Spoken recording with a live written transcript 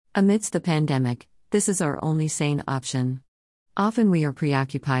Amidst the pandemic, this is our only sane option. Often we are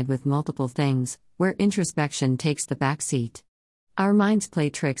preoccupied with multiple things, where introspection takes the back seat. Our minds play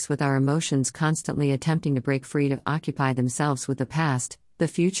tricks with our emotions, constantly attempting to break free to occupy themselves with the past, the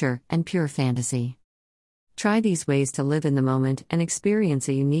future, and pure fantasy. Try these ways to live in the moment and experience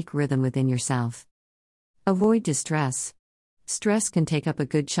a unique rhythm within yourself. Avoid distress. Stress can take up a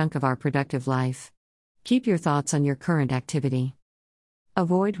good chunk of our productive life. Keep your thoughts on your current activity.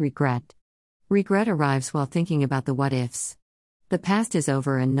 Avoid regret. Regret arrives while thinking about the what-ifs. The past is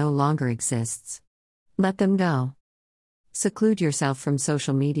over and no longer exists. Let them go. Seclude yourself from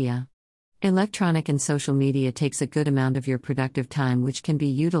social media. Electronic and social media takes a good amount of your productive time, which can be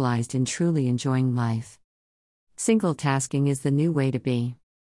utilized in truly enjoying life. Single tasking is the new way to be.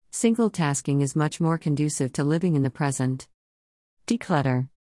 Single tasking is much more conducive to living in the present. Declutter.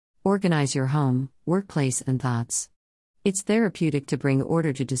 Organize your home, workplace, and thoughts. It's therapeutic to bring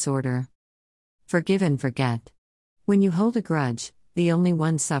order to disorder. Forgive and forget. When you hold a grudge, the only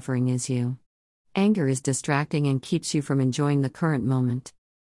one suffering is you. Anger is distracting and keeps you from enjoying the current moment.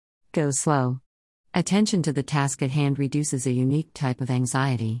 Go slow. Attention to the task at hand reduces a unique type of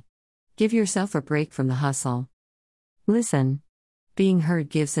anxiety. Give yourself a break from the hustle. Listen. Being heard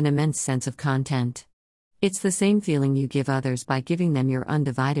gives an immense sense of content. It's the same feeling you give others by giving them your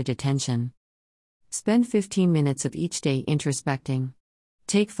undivided attention. Spend 15 minutes of each day introspecting.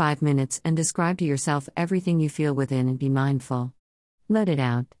 Take 5 minutes and describe to yourself everything you feel within and be mindful. Let it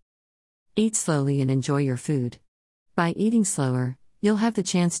out. Eat slowly and enjoy your food. By eating slower, you'll have the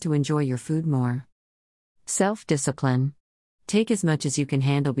chance to enjoy your food more. Self-discipline. Take as much as you can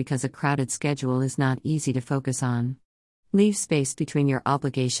handle because a crowded schedule is not easy to focus on. Leave space between your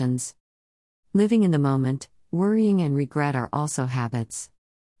obligations. Living in the moment, worrying and regret are also habits.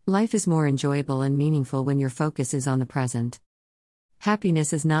 Life is more enjoyable and meaningful when your focus is on the present.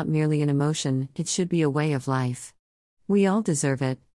 Happiness is not merely an emotion, it should be a way of life. We all deserve it,